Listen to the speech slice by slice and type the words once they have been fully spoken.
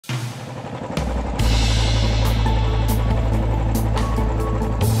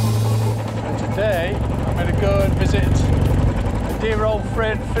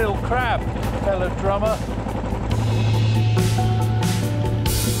friend Phil Crabbe, fellow drummer.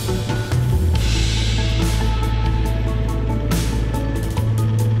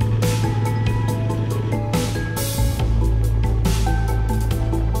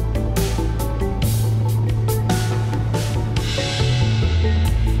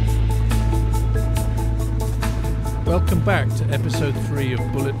 Welcome back to episode 3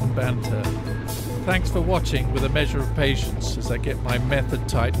 of Bullet and Banter. Thanks for watching with a measure of patience as I get my method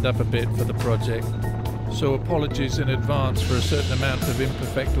tightened up a bit for the project. So apologies in advance for a certain amount of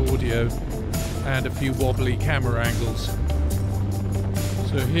imperfect audio and a few wobbly camera angles.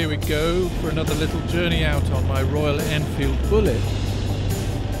 So here we go for another little journey out on my Royal Enfield Bullet.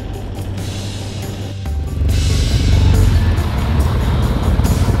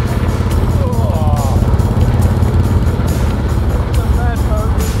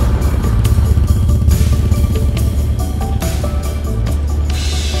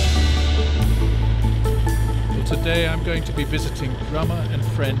 Today I'm going to be visiting drummer and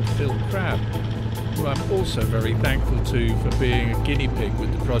friend Phil Crabbe, who I'm also very thankful to for being a guinea pig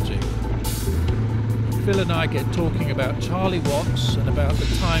with the project. Phil and I get talking about Charlie Watts and about the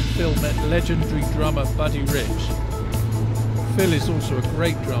time Phil met legendary drummer Buddy Rich. Phil is also a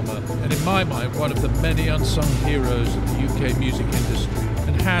great drummer and in my mind one of the many unsung heroes of the UK music industry,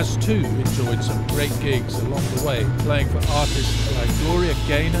 and has too enjoyed some great gigs along the way, playing for artists like Gloria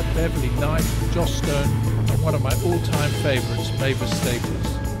Gaynor, Beverly Knight, Joss Stone, and one of my all-time favourites, Mavis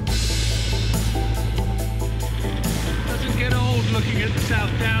Staples. Doesn't get old looking at the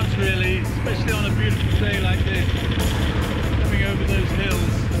South Downs really, especially on a beautiful day like this. Coming over those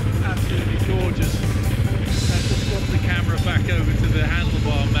hills, absolutely gorgeous. I've just swapped the camera back over to the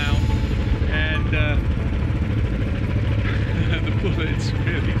handlebar mount, and the Bullet's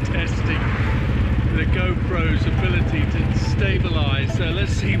really testing the GoPro's ability to stabilise. So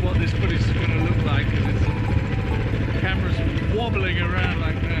let's see what this footage is going to look like, because the camera's wobbling around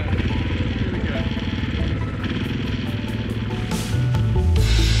like that. Here we go.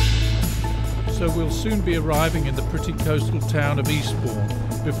 So we'll soon be arriving in the pretty coastal town of Eastbourne.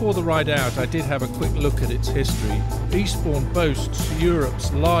 Before the ride out, I did have a quick look at its history. Eastbourne boasts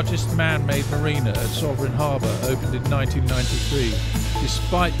Europe's largest man-made marina at Sovereign Harbour, opened in 1993,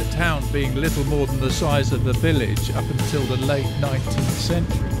 despite the town being little more than the size of the village up until the late 19th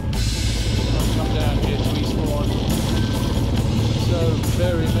century. I've come down here to Eastbourne so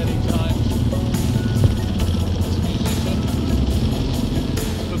very many times as a musician.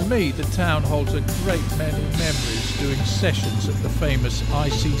 For me, the town holds a great many memories doing sessions at the famous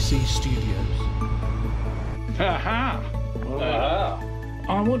ICC studios. Aha!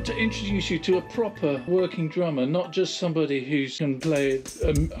 I want to introduce you to a proper working drummer, not just somebody who can play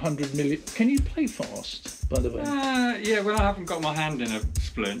 100 million. Can you play fast, by the way? Yeah, well, I haven't got my hand in a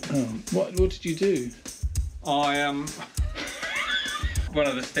splint. Oh. What did you do? I one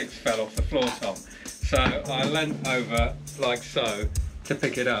of the sticks fell off the floor top, so I leant over like so to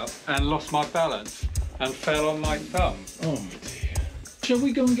pick it up and lost my balance and fell on my thumb. Oh dear. Shall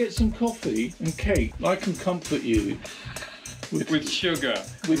we go and get some coffee and cake? I can comfort you. With sugar,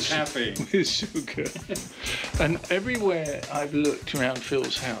 with caffeine. With sugar. And everywhere I've looked around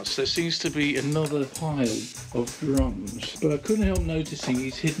Phil's house, there seems to be another pile of drums. But I couldn't help noticing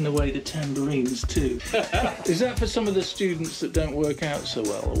he's hidden away the tambourines too. Is that for some of the students that don't work out so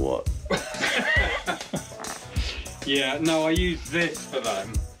well, or what? Yeah, no, I use this for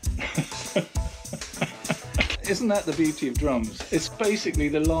them. Isn't that the beauty of drums? It's basically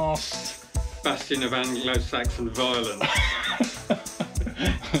the last bastion of Anglo-Saxon violence.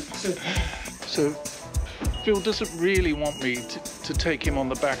 So Phil doesn't really want me to take him on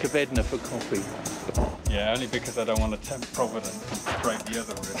the back of Edna for coffee. Yeah, only because I don't want to tempt Providence and break the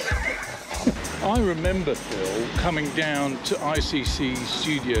other wrist. I remember Phil coming down to ICC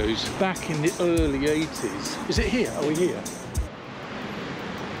studios back in the early 80s. Is it here? Are we here?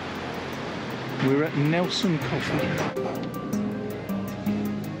 We're at Nelson Coffee.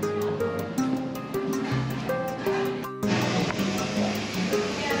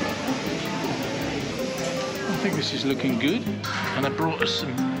 I think this is looking good, and I brought us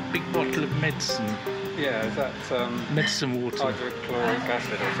some big bottle of medicine. Yeah, is that medicine water? Hydrochloric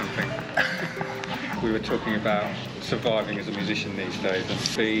acid or something? We were talking about surviving as a musician these days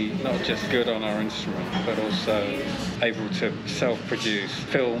and be not just good on our instrument, but also able to self-produce,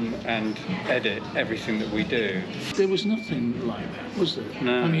 film and edit everything that we do. There was nothing like that, was there?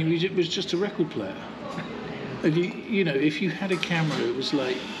 No. I mean, it was just a record player. You know, if you had a camera, it was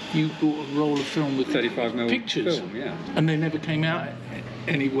like you bought a roll of film with 35mm pictures, film, yeah. And they never came out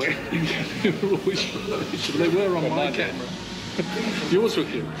anywhere. They were always rubbish. They were on my camera. Yours were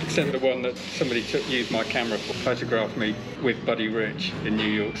cute. Except the one that somebody used my camera for, photographed me with Buddy Rich in New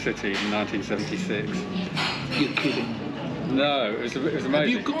York City in 1976. You're kidding. No, it was amazing. Have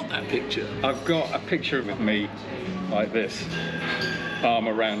you got that picture? I've got a picture of me like this, arm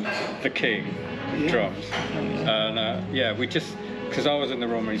around the king, drums. And yeah, we just, because I was in the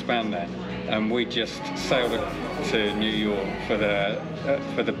Romneys band then, and we just sailed to New York for the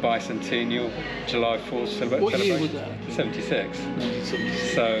bicentennial July 4th celebration. What year was that? 76.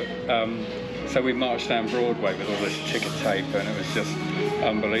 1976. So we marched down Broadway with all this ticket tape, and it was just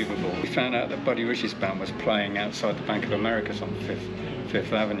unbelievable. We found out that Buddy Rich's band was playing outside the Bank of America's on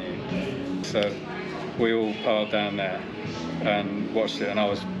Fifth Avenue. So we all piled down there and watched it, and I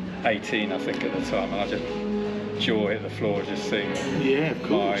was 18, I think, at the time, and I just jaw hit the floor just seeing. Yeah, of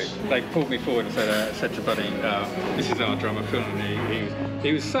course. They pulled me forward and said to Buddy, "This is our drummer Phil," and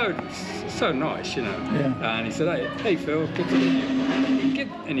he was so nice, you know. Yeah. And he said, "Hey Phil, good to meet you."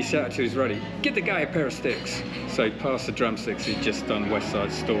 And he shouted to his roadie, "Get the guy a pair of sticks." So he passed the drumsticks. He'd just done West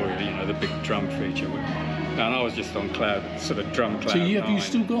Side Story, you know, the big drum feature. And I was just on sort of drum cloud. So have 9. you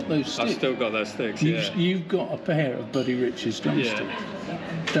still got those sticks? I've still got those sticks, yeah. You've got a pair of Buddy Rich's drumsticks. Yeah.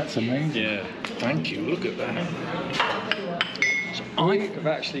 That's amazing. Yeah. Thank you, look at that. So I've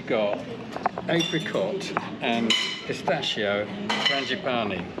actually got apricot and pistachio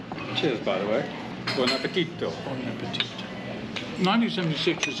frangipani. Cheers, by the way. Buon appetito. Bon appetit.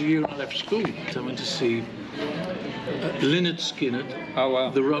 1976 was the year I left school. I went to see Lynyrd Skynyrd, Oh, wow.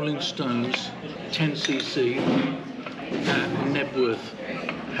 the Rolling Stones, 10cc at Nebworth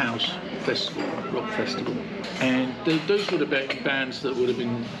House Festival, Rock Festival. And those were the bands that would have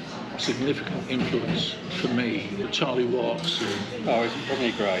been significant influence for me. Charlie Watts. Wasn't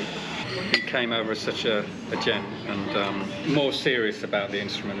he great? He came over as such a gent and more serious about the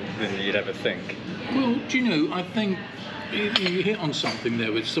instrument than you'd ever think. Well, do you know, I think you hit on something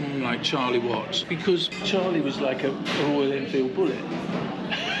there with someone like Charlie Watts, because Charlie was like a Royal Enfield bullet.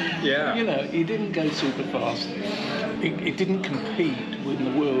 Yeah. You know, he didn't go super fast. It didn't compete in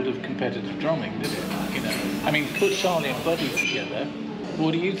the world of competitive drumming, did it? You know, I mean, put Charlie and Buddy together.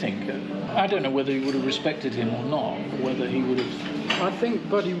 What do you think? I don't know whether he would have respected him or not, or whether he would have. I think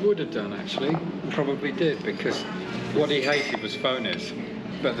Buddy would have done, actually. Probably did, because what he hated was phonies.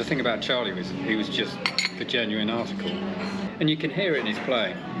 But the thing about Charlie was he was just the genuine article. And you can hear it in his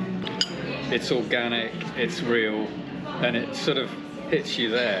playing. It's organic, it's real, and it sort of hits you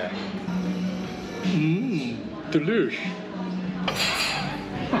there. Delish.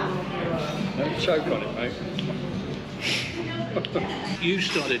 Don't choke on it, mate. You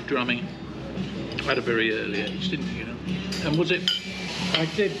started drumming at a very early age, didn't you? And was it? I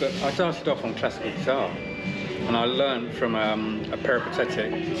did, but I started off on classical guitar. And I learned from a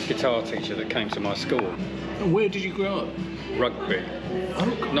peripatetic guitar teacher that came to my school. And where did you grow up? Rugby. Oh,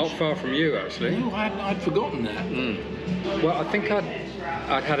 gosh. Not far from you, actually. No, I'd forgotten that. Well, I think I'd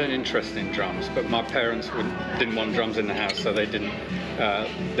had an interest in drums, but my parents didn't want drums in the house, so they didn't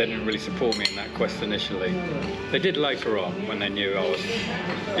really support me in that quest initially. They did later on when they knew I was,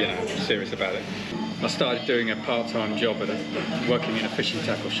 you know, serious about it. I started doing a part-time job working in a fishing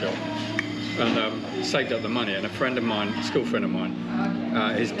tackle shop, and saved up the money. And a friend of mine, a school friend of mine,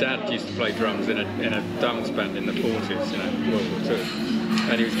 his dad used to play drums in a dance band in the 40s, you know, World War II,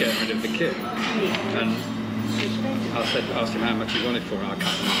 and he was getting rid of the kit. And I asked him how much he wanted for it. I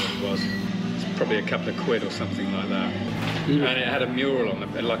can't remember what it was. It's probably a couple of quid or something like that. And it had a mural on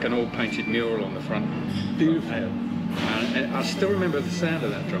like an all-painted mural on the front. Beautiful. And I still remember the sound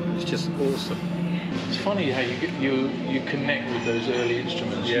of that drum. It was just awesome. It's funny how you connect with those early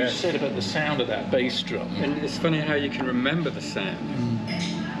instruments. Yeah. You said about the sound of that bass drum. And it's funny how you can remember the sound.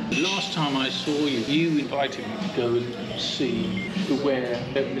 The last time I saw you, you invited me to go and see Beware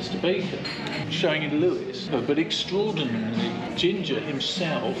of Mr. Baker, showing in Lewis. But extraordinarily, Ginger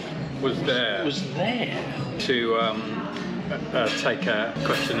himself Was there to take a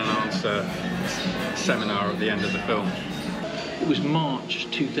question and answer seminar at the end of the film. It was March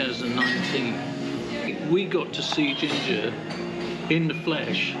 2019. We got to see Ginger in the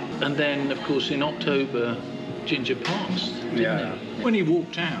flesh, and then, of course, in October, Ginger passed, didn't he? When he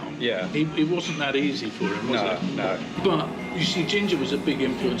walked out, it wasn't that easy for him, was it? No. But, you see, Ginger was a big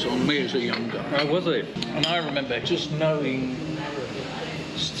influence on me as a young guy. Oh, was he? And I remember just knowing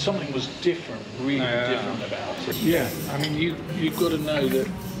something was different, really different about it. Yeah, I mean, you've got to know that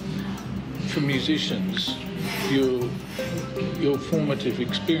for musicians, your formative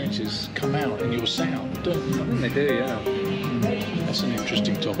experiences come out in your sound, don't they? I think they do, yeah. That's an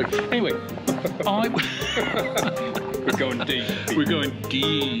interesting topic. Anyway, We're going deep. We're going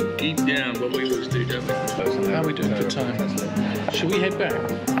deep down, what we always do, don't we? How are we doing for time? Shall we head back?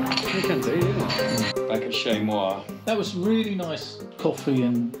 We can do, yeah. Back at Chez Moi. That was really nice coffee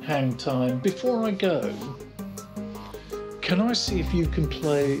and hang time. Before I go, can I see if you can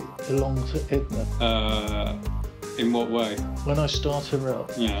play along to Edna? In what way? When I start her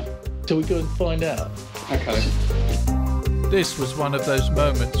up. Yeah. Shall we go and find out? Okay. This was one of those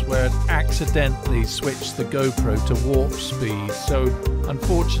moments where I'd accidentally switched the GoPro to warp speed, so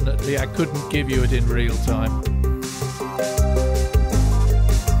unfortunately I couldn't give you it in real time.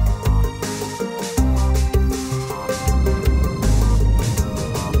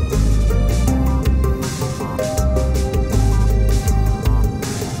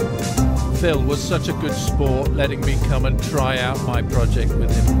 Phil was such a good sport, letting me come and try out my project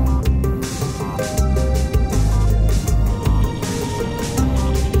with him.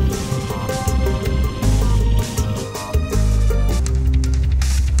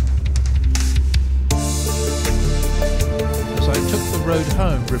 As I took the road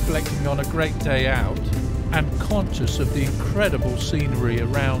home, reflecting on a great day out and conscious of the incredible scenery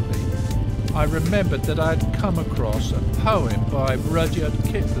around me, I remembered that I had come across a poem by Rudyard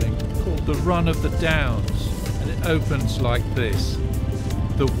Kipling called The Run of the Downs, and it opens like this.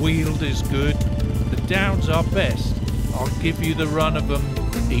 The Weald is good, the Downs are best, I'll give you the run of them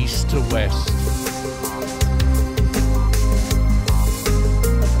east to west.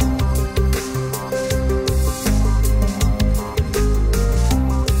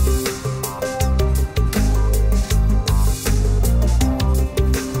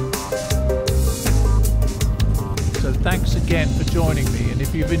 Thanks again for joining me, and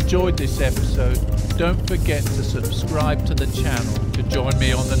if you've enjoyed this episode, don't forget to subscribe to the channel to join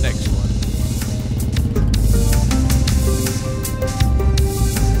me on the next one.